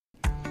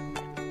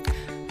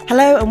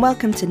Hello and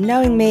welcome to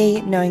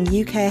Me Knowing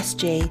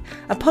UKSG,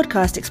 a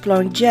podcast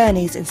exploring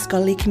journeys in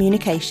scholarly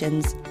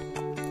communications.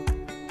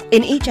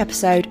 In each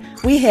episode,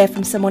 we hear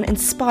from someone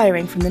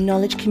inspiring from the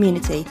knowledge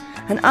community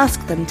and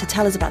ask them to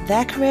tell us about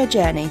their career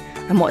journey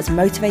and what has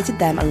motivated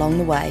them along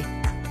the way.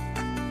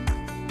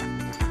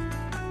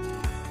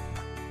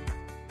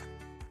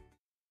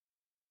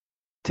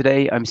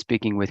 Today, I'm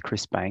speaking with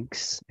Chris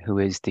Banks, who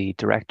is the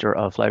Director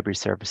of Library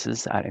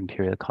Services at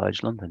Imperial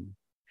College London.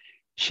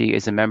 She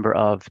is a member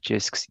of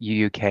Jisc's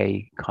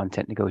UUK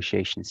Content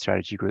Negotiation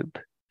Strategy Group.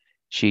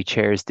 She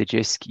chairs the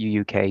Jisc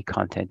UUK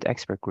Content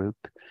Expert Group.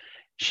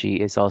 She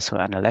is also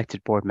an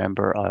elected board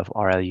member of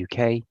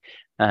RLUK,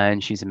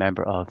 and she's a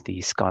member of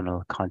the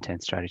SCONUL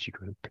Content Strategy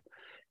Group.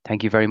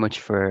 Thank you very much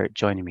for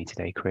joining me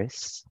today,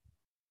 Chris.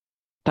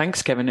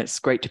 Thanks, Kevin. It's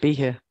great to be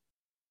here.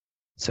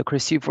 So,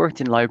 Chris, you've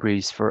worked in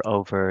libraries for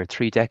over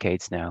 3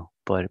 decades now,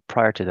 but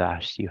prior to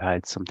that, you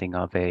had something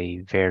of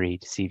a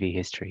varied CV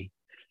history.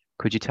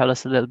 Could you tell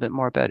us a little bit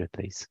more about it,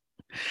 please?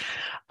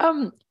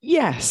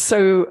 Yes.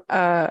 So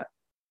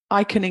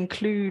I can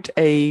include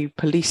a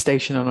police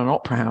station and an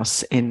opera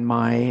house in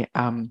my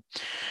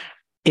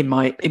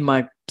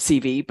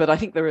CV, but I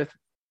think there are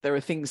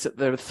things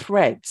there are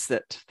threads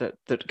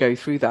that go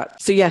through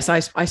that. So yes,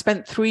 I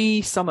spent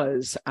 3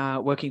 summers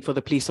working for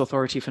the Police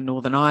Authority for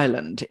Northern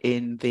Ireland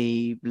in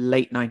the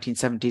late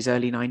 1970s,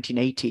 early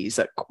 1980s,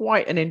 at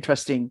quite an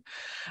interesting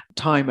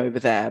time over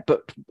there.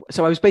 But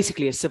so I was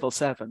basically a civil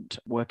servant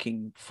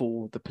working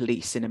for the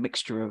police in a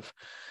mixture of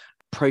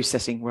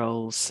processing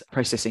roles,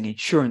 processing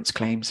insurance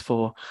claims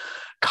for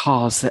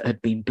cars that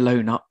had been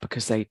blown up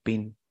because they'd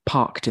been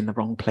parked in the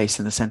wrong place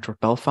in the centre of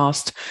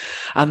Belfast,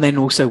 and then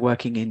also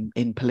working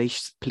in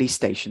police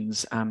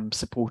stations,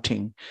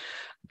 supporting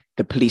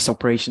the police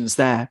operations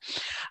there.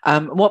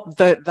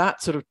 That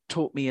sort of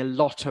taught me a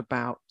lot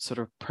about sort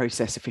of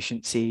process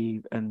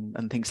efficiency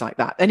and things like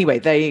that. Anyway,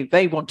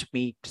 they wanted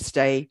me to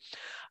stay.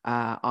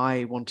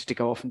 I wanted to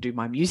go off and do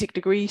my music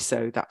degree,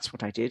 so that's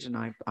what I did, and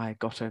I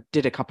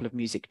did a couple of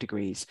music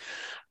degrees.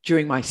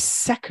 During my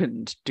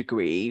second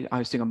degree, I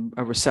was doing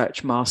a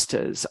research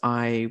master's.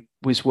 I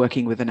was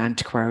working with an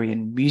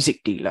antiquarian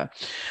music dealer,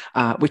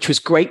 which was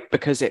great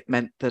because it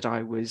meant that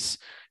I was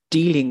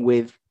dealing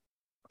with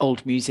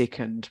old music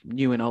and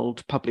new and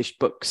old published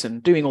books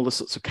and doing all the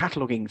sorts of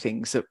cataloguing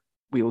things that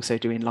we also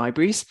do in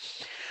libraries.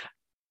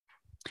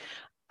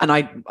 And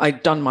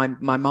I'd done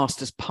my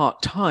master's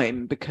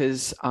part-time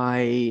because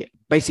I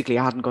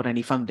hadn't got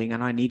any funding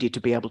and I needed to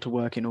be able to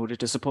work in order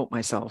to support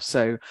myself.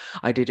 So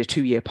I did a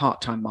 2-year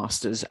part-time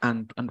master's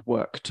and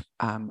worked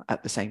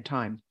at the same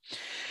time.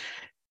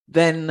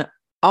 Then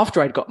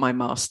after I'd got my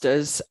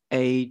master's,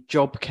 a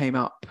job came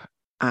up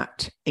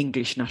at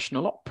English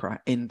National Opera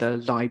in the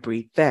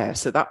library there.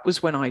 So that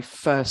was when I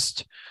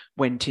first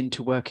went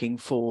into working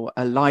for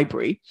a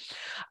library.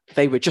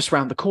 They were just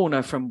round the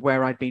corner from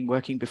where I'd been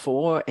working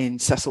before in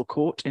Cecil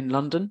Court in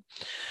London.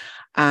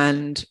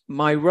 And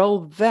my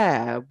role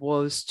there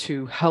was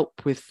to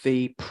help with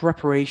the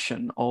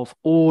preparation of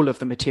all of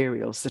the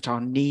materials that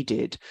are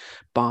needed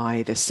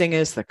by the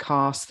singers, the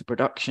cast, the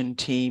production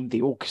team,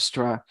 the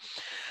orchestra.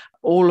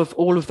 All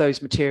of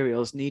those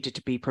materials needed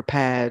to be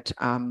prepared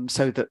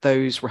so that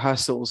those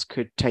rehearsals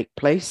could take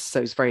place.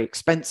 Those very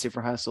expensive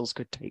rehearsals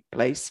could take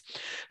place.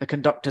 The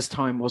conductor's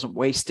time wasn't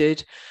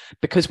wasted.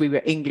 Because we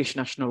were English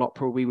National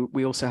Opera,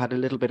 we also had a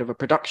little bit of a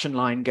production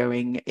line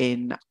going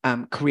in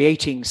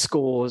creating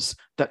scores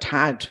that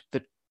had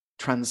the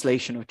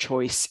translation of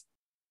choice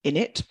in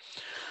it,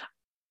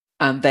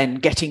 and then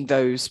getting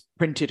those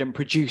printed and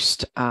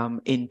produced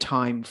in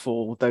time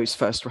for those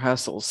first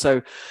rehearsals.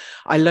 So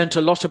I learned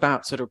a lot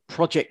about sort of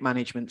project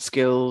management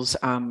skills,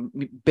 a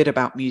bit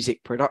about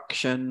music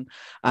production,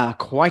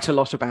 quite a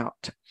lot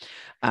about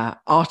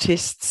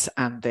artists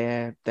and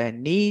their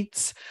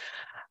needs.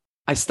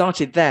 I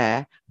started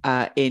there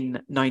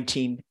in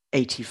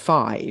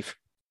 1985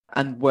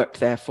 and worked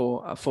there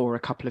for a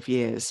couple of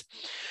years.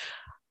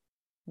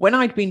 When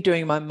I'd been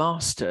doing my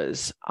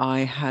master's, I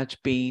had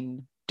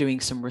been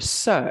doing some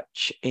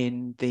research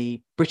in the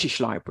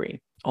British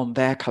Library on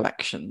their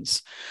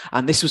collections.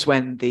 And this was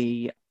when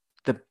the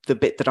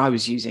bit that I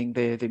was using,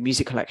 the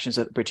music collections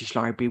at the British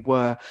Library,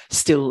 were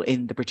still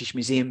in the British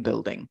Museum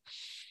building.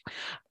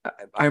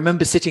 I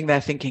remember sitting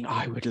there thinking,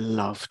 I would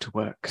love to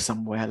work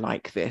somewhere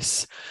like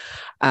this.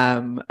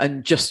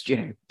 And just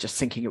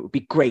thinking it would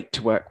be great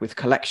to work with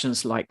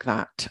collections like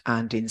that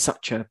and in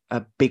such a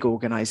big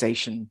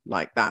organization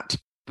like that.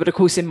 But of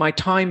course, in my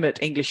time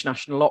at English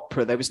National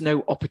Opera, there was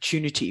no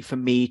opportunity for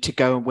me to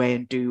go away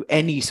and do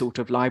any sort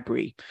of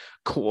library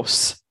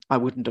course. I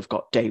wouldn't have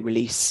got day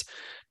release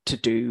to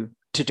do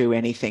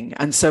anything.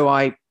 And so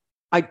I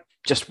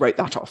just wrote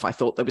that off. I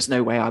thought there was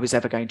no way I was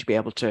ever going to be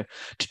able to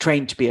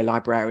train to be a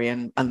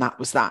librarian, and that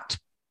was that.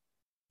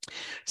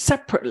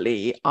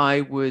 Separately,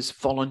 I was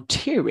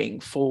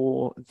volunteering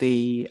for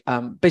the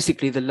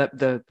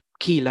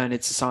Key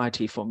Learned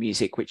Society for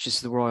Music, which is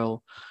the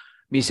Royal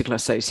Musical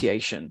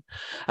Association.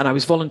 And I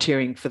was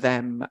volunteering for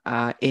them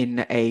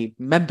in a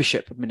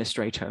membership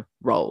administrator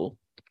role.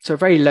 So a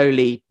very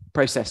lowly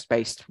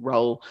process-based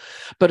role.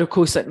 But of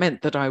course, that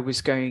meant that I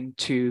was going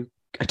to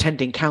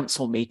attending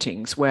council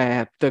meetings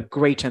where the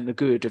great and the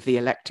good of the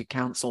elected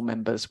council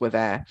members were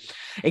there,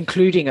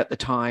 including at the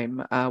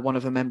time, one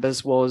of the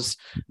members was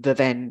the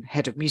then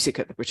head of music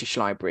at the British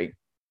Library.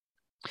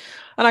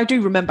 And I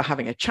do remember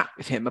having a chat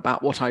with him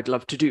about what I'd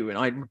love to do. And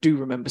I do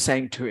remember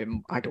saying to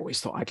him, I'd always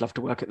thought I'd love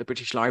to work at the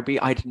British Library.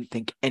 I didn't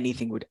think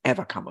anything would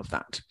ever come of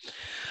that.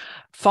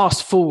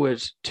 Fast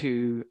forward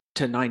to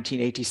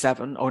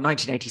 1987, or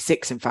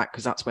 1986, in fact,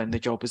 because that's when the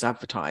job was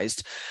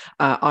advertised.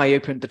 I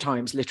opened the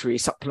Times Literary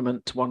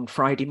Supplement one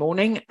Friday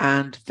morning,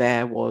 and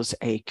there was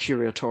a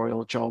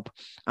curatorial job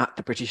at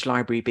the British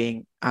Library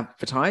being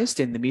advertised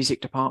in the music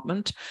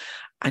department.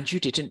 And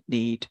you didn't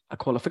need a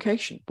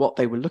qualification. What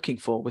they were looking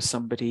for was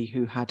somebody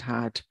who had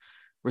had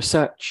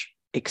research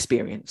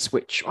experience,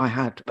 which I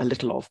had a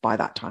little of by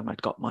that time.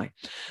 I'd got my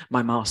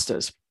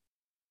master's.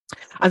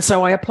 And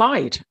so I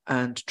applied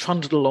and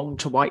trundled along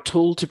to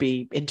Whitehall to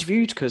be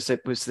interviewed, because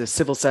it was the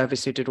civil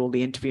service who did all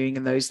the interviewing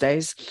in those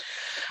days,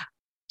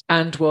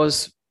 and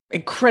was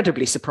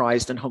incredibly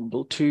surprised and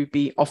humbled to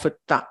be offered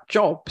that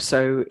job.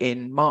 So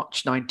in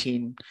March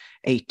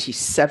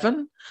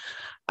 1987,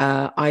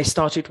 I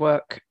started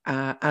work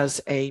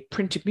as a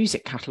printed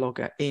music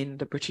cataloguer in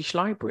the British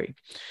Library.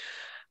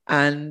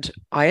 And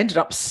I ended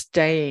up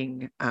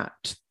staying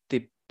at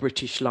the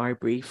British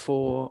Library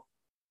for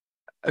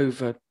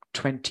over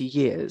 20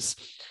 years.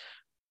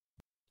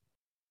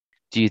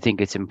 Do you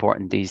think it's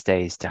important these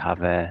days to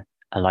have a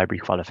library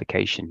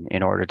qualification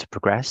in order to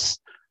progress?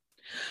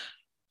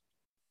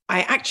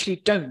 I actually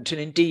don't.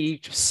 And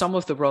indeed, some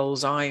of the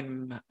roles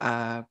I'm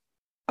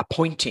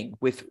appointing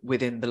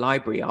within the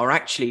library are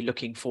actually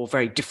looking for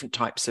very different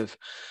types of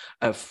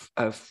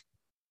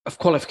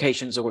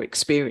qualifications or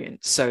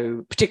experience.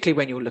 So particularly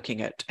when you're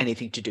looking at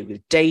anything to do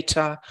with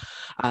data,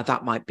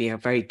 that might be a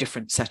very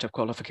different set of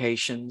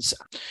qualifications.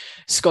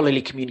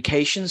 Scholarly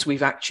communications,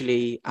 we've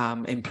actually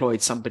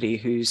employed somebody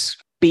who's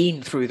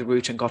been through the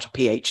route and got a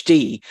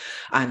PhD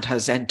and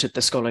has entered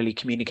the scholarly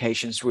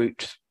communications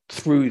route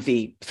through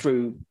the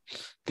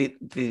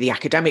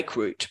academic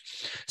route.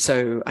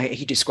 So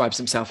he describes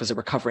himself as a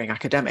recovering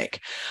academic.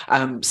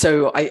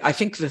 So I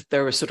think that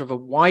there are sort of a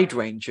wide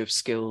range of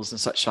skills and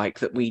such like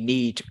that we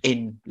need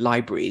in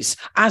libraries,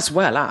 as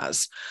well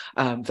as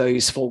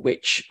those for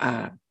which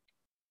a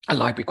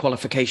library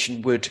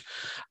qualification would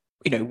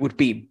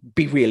be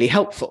really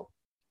helpful.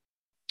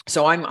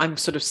 So I'm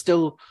sort of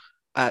still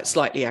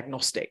slightly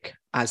agnostic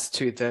as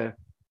to the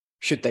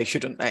should they,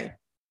 shouldn't they.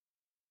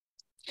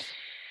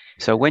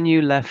 So when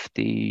you left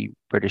the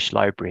British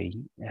Library,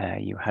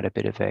 you had a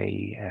bit of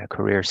a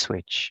career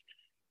switch.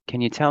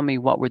 Can you tell me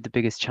what were the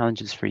biggest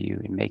challenges for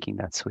you in making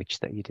that switch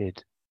that you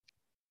did?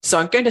 So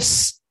I'm going to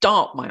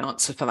start my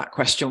answer for that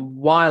question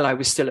while I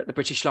was still at the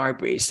British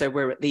Library. So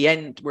we're at the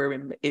end,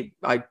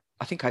 I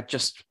think I'd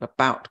just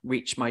about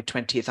reached my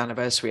 20th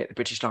anniversary at the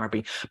British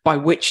Library, by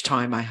which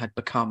time I had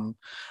become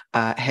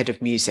head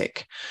of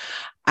music.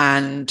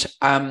 And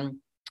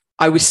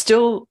I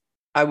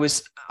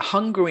was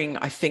hungering,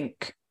 I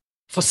think,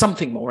 for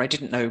something more. I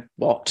didn't know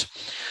what.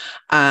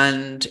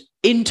 And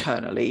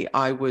internally,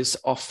 I was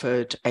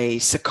offered a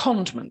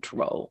secondment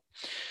role,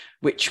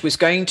 which was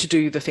going to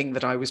do the thing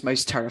that I was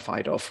most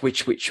terrified of,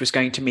 which was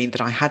going to mean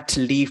that I had to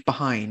leave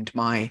behind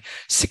my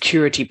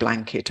security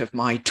blanket of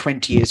my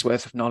 20 years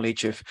worth of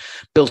knowledge, of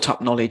built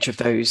up knowledge of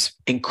those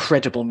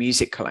incredible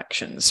music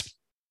collections,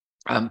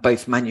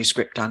 both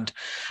manuscript and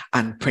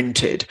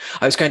printed.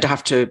 I was going to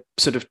have to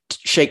sort of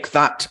shake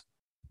that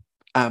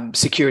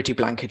security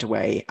blanket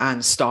away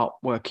and start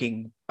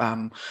working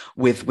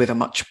with a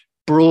much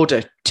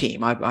broader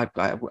team.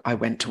 I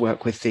went to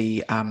work with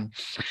to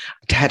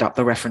head up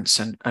the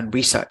reference and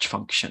research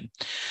function.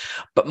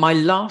 But my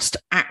last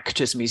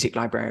act as music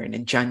librarian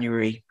in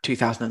January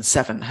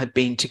 2007 had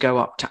been to go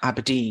up to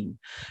Aberdeen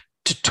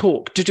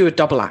to do a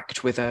double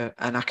act with an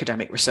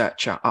academic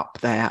researcher up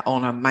there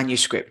on a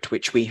manuscript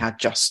which we had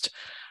just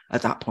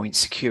at that point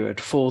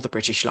secured for the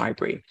British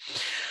Library.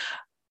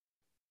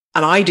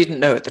 And I didn't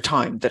know at the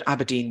time that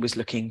Aberdeen was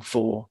looking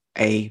for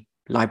a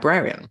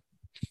librarian.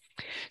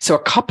 So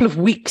a couple of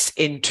weeks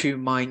into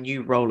my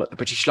new role at the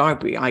British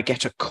Library, I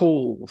get a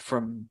call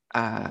from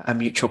a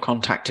mutual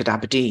contact at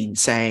Aberdeen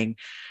saying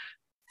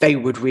they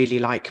would really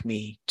like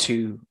me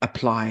to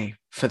apply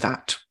for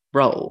that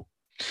role.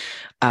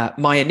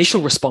 My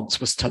initial response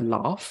was to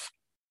laugh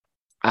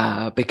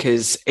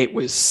because it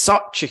was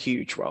such a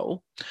huge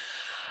role.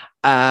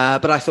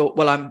 But I thought,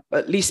 well, I'm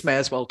at least may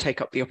as well take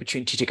up the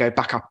opportunity to go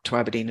back up to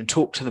Aberdeen and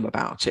talk to them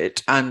about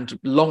it. And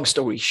long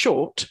story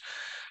short,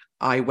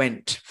 I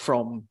went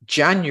from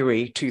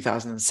January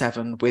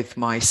 2007 with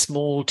my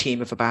small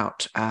team of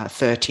about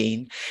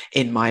 13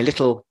 in my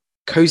little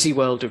cozy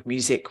world of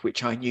music,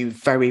 which I knew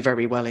very,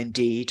 very well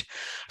indeed,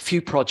 a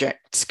few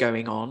projects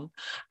going on.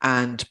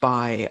 And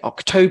by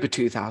October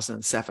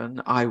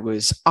 2007, I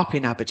was up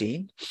in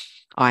Aberdeen.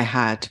 I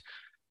had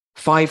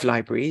 5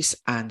 libraries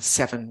and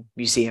 7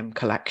 museum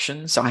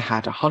collections. I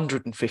had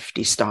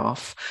 150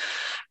 staff.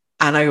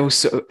 And I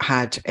also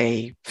had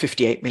a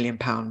 £58 million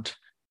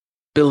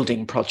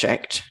building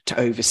project to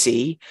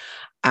oversee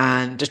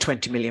and a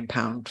 £20 million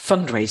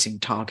fundraising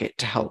target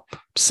to help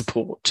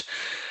support.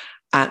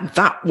 And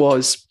that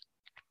was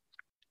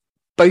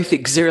both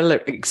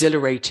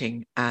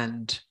exhilarating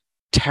and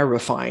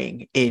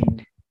terrifying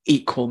in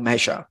equal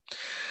measure.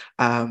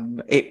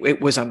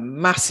 It was a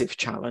massive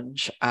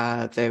challenge.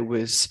 There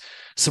was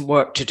some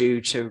work to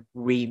do to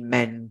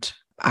remend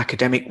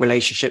academic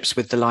relationships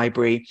with the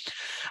library,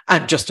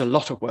 and just a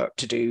lot of work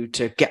to do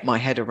to get my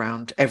head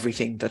around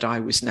everything that I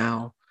was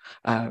now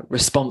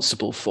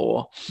responsible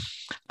for,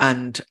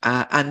 and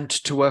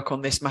to work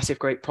on this massive,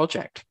 great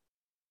project.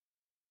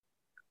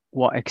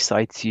 What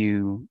excites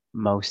you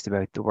most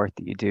about the work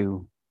that you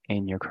do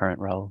in your current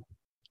role?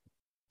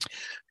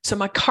 So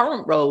my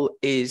current role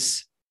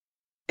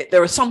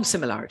there are some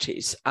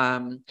similarities.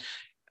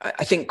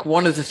 I think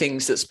one of the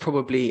things that's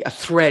probably a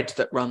thread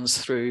that runs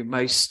through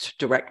most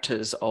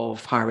directors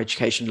of higher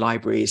education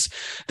libraries,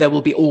 there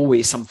will be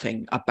always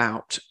something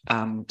about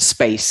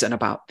space and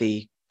about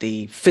the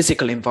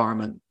physical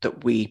environment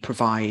that we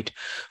provide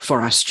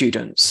for our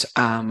students.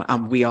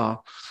 And we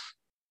are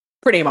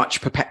pretty much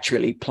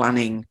perpetually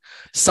planning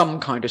some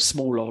kind of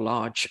small or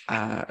large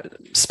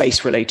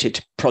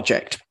space-related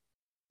project.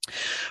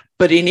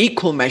 But in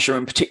equal measure,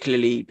 and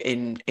particularly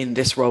in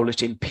this role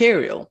at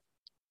Imperial,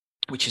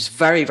 which is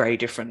very, very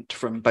different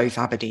from both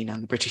Aberdeen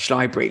and the British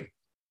Library,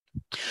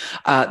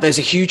 there's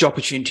a huge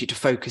opportunity to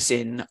focus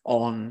in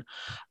on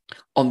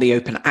the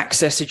open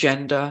access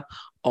agenda,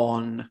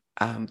 on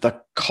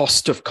the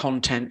cost of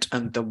content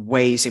and the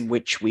ways in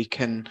which we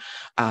can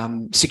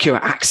secure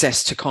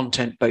access to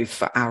content, both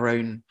for our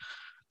own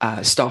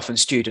staff and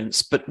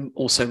students, but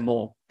also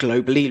more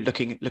globally,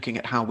 looking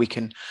at how we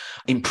can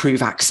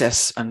improve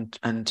access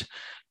and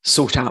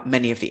sort out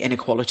many of the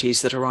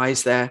inequalities that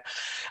arise there.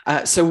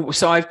 So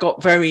I've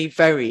got very,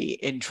 very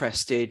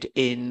interested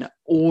in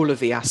all of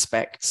the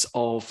aspects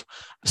of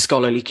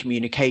scholarly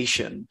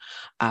communication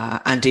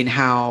and in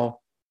how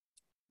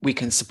we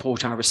can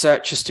support our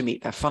researchers to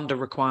meet their funder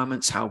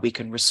requirements, how we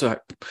can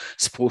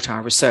support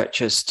our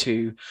researchers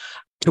to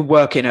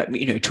work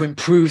to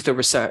improve the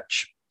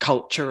research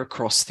culture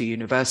across the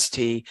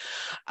university,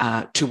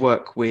 to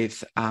work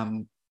with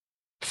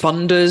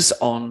funders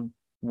on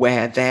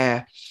where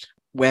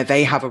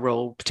they have a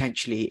role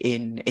potentially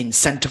in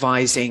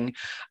incentivizing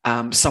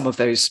some of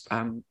those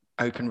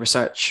open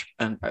research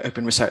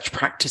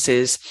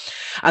practices.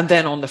 And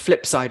then on the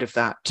flip side of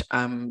that,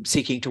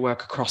 seeking to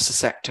work across the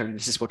sector, and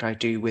this is what I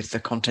do with the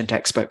Content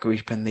Expert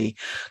Group and the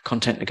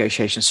Content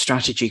Negotiation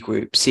Strategy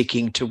Group,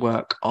 seeking to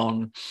work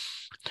on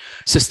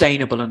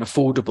sustainable and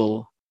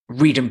affordable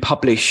read and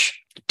publish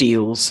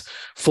deals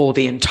for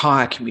the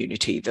entire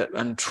community,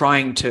 and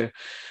trying to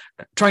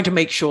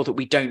make sure that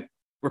we don't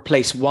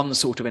replace one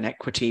sort of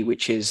inequity,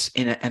 which is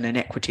an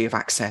inequity of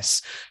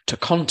access to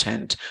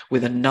content,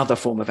 with another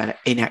form of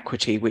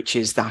inequity, which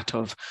is that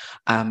of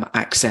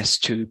access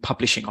to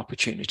publishing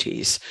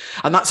opportunities.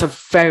 And that's a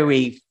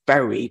very,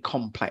 very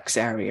complex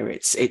area.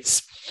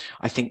 It's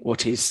I think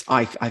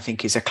I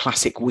think is a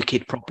classic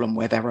wicked problem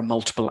where there are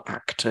multiple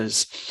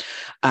actors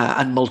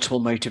and multiple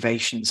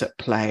motivations at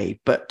play.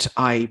 But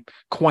I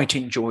quite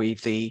enjoy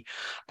the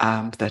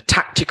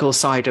tactical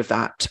side of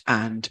that,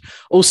 and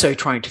also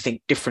trying to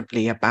think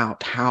differently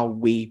about how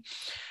we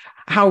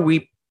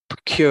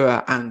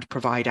procure and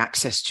provide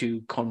access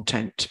to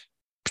content,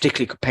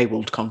 particularly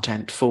paywalled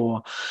content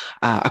for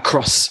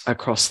across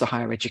the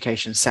higher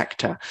education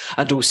sector,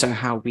 and also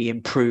how we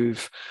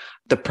improve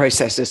the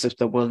processes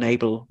that will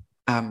enable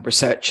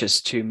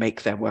researchers to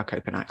make their work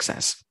open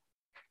access.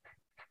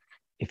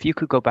 If you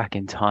could go back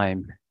in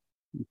time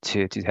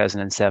to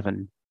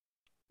 2007,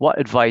 what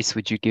advice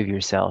would you give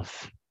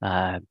yourself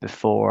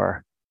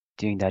before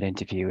doing that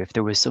interview? If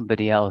there was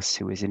somebody else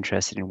who was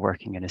interested in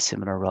working in a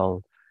similar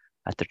role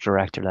at the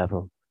director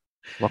level,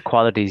 what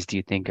qualities do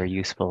you think are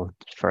useful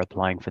for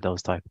applying for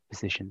those type of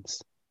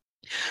positions?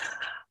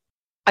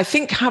 I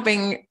think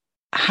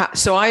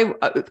I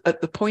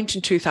at the point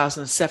in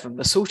 2007,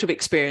 the sort of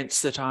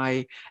experience that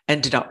I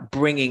ended up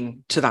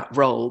bringing to that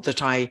role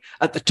that I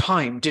at the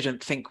time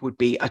didn't think would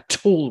be at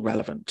all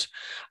relevant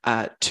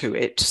to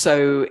it.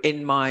 So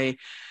in my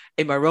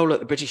role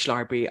at the British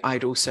Library,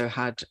 I'd also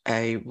had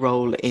a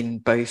role in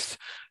both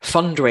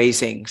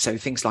fundraising, so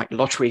things like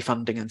lottery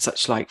funding and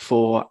such like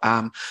for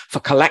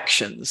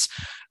collections.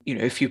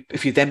 If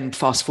you then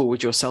fast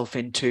forward yourself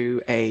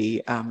into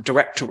a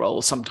director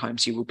role,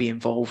 sometimes you will be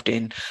involved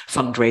in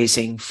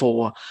fundraising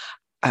for,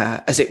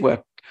 as it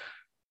were,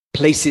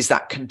 places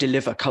that can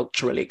deliver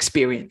cultural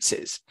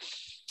experiences.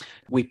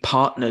 We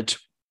partnered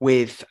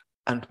with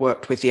and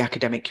worked with the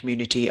academic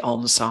community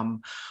on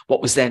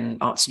what was then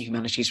Arts and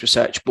Humanities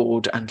Research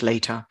Board and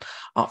later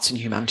Arts and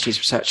Humanities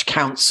Research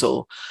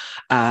Council.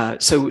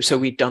 So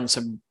we'd done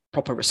some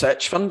proper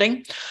research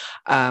funding.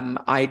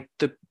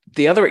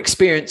 The other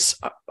experience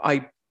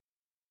I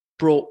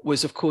brought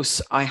was, of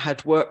course, I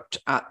had worked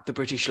at the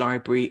British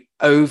Library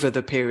over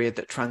the period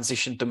that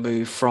transitioned the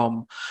move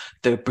from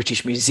the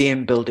British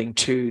Museum building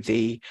to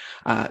the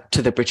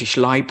British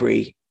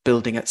Library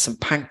building at St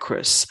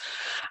Pancras.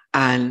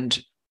 And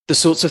the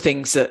sorts of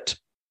things that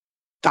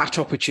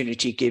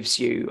opportunity gives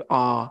you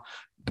are,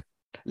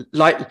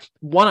 like,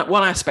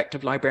 one aspect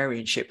of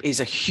librarianship is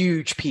a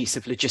huge piece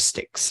of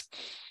logistics,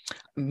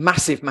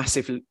 massive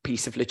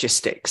piece of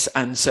logistics.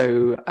 And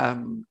so,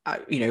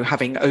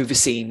 having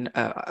overseen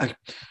a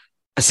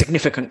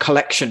significant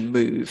collection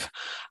move,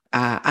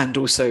 and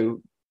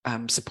also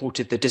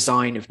supported the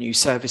design of new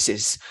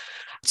services.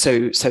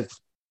 So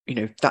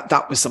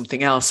that was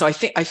something else. So I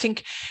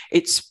think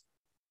it's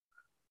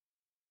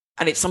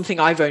something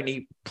I've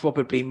only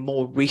probably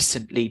more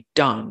recently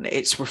done.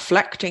 It's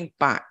reflecting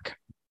back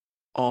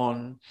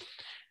on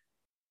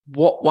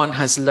what one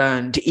has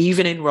learned,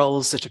 even in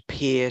roles that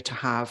appear to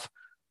have,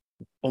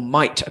 or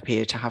might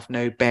appear to have,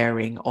 no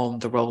bearing on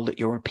the role that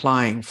you're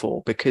applying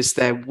for, because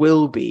there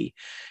will be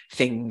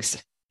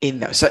things in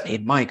there. Certainly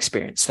in my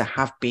experience, there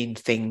have been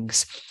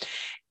things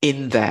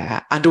in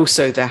there, and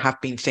also there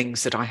have been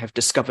things that I have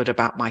discovered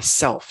about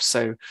myself.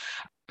 So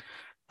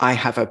I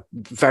have a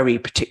very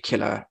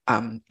particular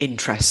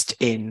interest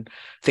in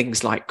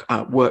things like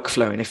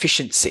workflow and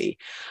efficiency.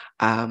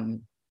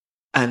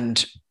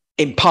 And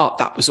in part,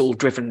 that was all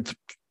driven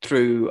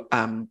through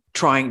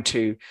trying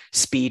to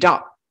speed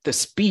up the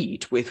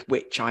speed with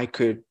which I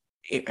could,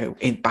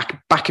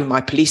 back in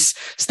my police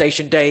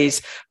station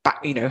days,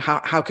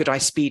 how could I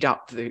speed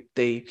up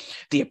the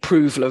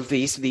approval of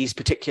these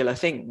particular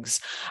things?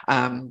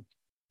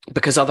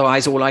 Because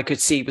otherwise all I could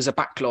see was a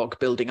backlog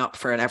building up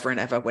for ever and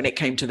ever. When it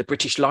came to the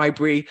British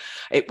Library,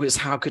 it was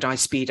how could I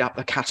speed up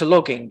the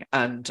cataloguing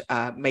and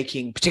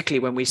making, particularly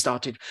when we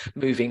started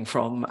moving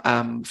from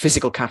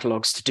physical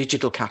catalogues to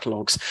digital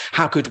catalogues,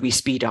 how could we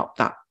speed up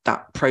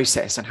that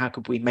process, and how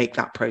could we make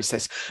that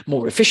process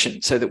more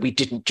efficient so that we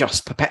didn't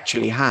just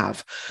perpetually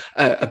have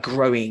a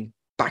growing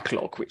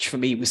backlog, which for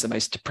me was the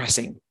most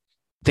depressing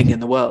thing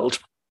in the world.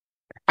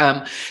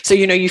 So,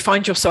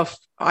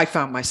 I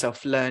found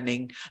myself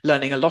learning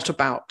a lot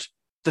about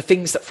the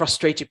things that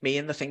frustrated me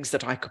and the things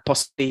that I could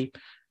possibly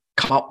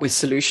come up with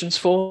solutions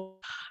for,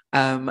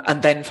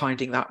 and then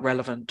finding that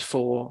relevant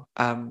for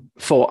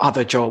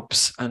other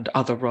jobs and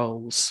other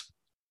roles.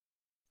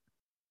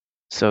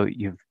 So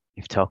you've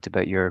talked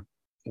about your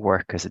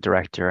work as a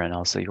director and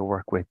also your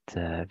work with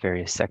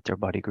various sector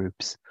body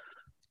groups.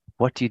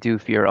 What do you do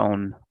for your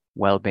own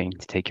well-being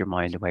to take your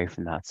mind away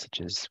from that, such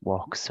as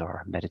walks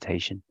or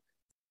meditation?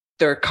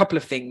 There are a couple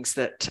of things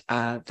that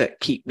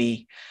keep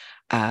me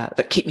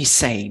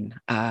sane.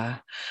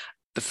 The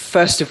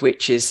first of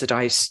which is that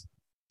I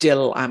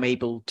still am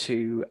able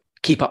to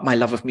keep up my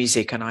love of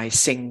music, and I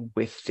sing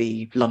with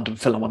the London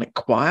Philharmonic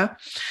Choir.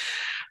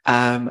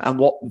 And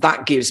what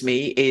that gives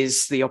me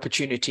is the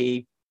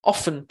opportunity,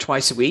 often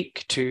twice a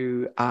week,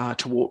 to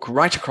walk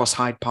right across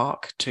Hyde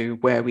Park to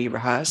where we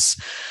rehearse,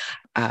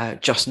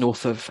 just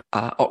north of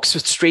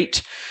Oxford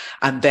Street,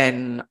 and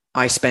then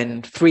I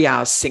spend 3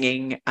 hours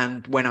singing,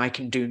 and when I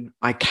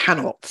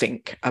cannot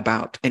think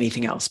about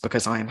anything else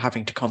because I am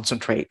having to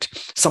concentrate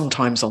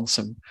sometimes on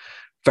some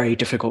very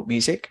difficult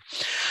music.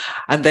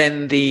 And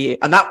then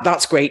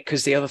that's great,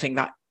 because the other thing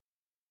that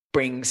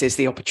brings is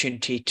the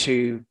opportunity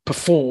to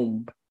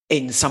perform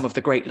in some of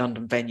the great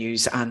London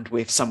venues and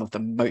with some of the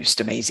most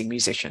amazing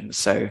musicians.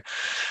 So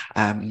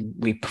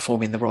we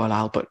perform in the Royal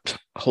Albert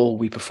Hall.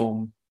 We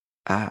perform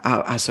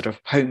our sort of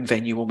home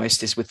venue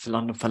almost is with the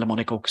London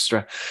Philharmonic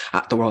Orchestra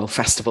at the Royal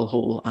Festival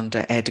Hall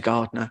under Ed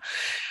Gardner.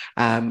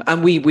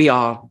 And we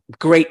are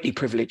greatly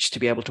privileged to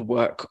be able to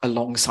work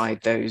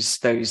alongside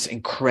those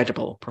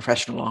incredible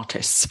professional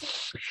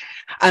artists.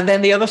 And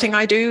then the other thing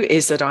I do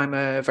is that I'm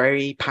a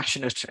very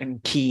passionate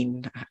and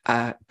keen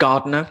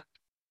gardener.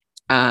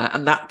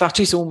 And that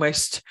is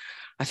almost,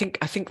 I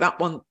think that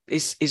one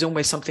is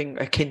almost something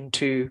akin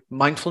to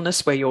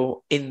mindfulness, where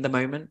you're in the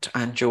moment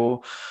and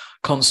you're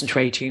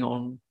concentrating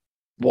on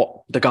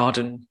what the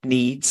garden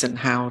needs and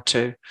how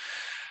to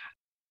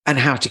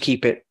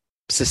keep it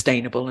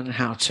sustainable, and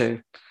how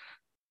to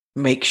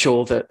make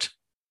sure that,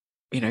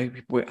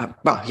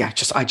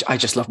 I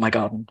just love my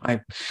garden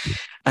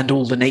and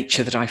all the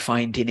nature that I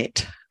find in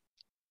it.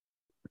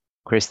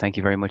 Chris, thank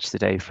you very much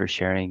today for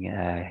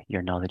sharing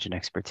your knowledge and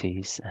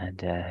expertise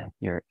and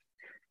your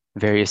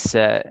various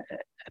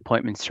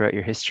appointments throughout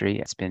your history.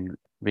 It's been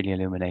really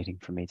illuminating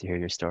for me to hear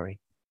your story.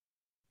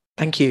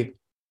 Thank you.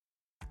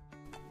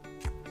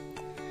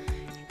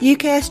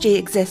 UKSG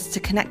exists to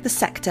connect the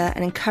sector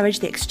and encourage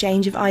the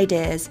exchange of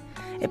ideas.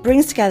 It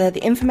brings together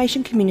the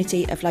information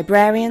community of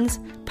librarians,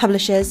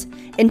 publishers,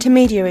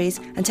 intermediaries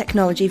and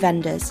technology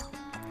vendors.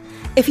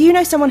 If you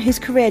know someone whose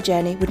career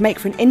journey would make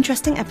for an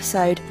interesting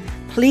episode,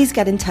 please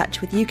get in touch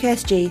with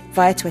UKSG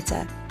via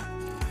Twitter.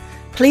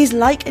 Please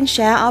like and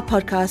share our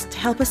podcast to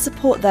help us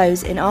support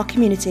those in our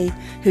community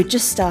who are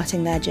just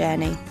starting their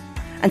journey.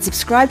 And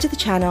subscribe to the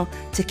channel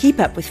to keep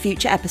up with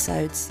future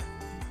episodes.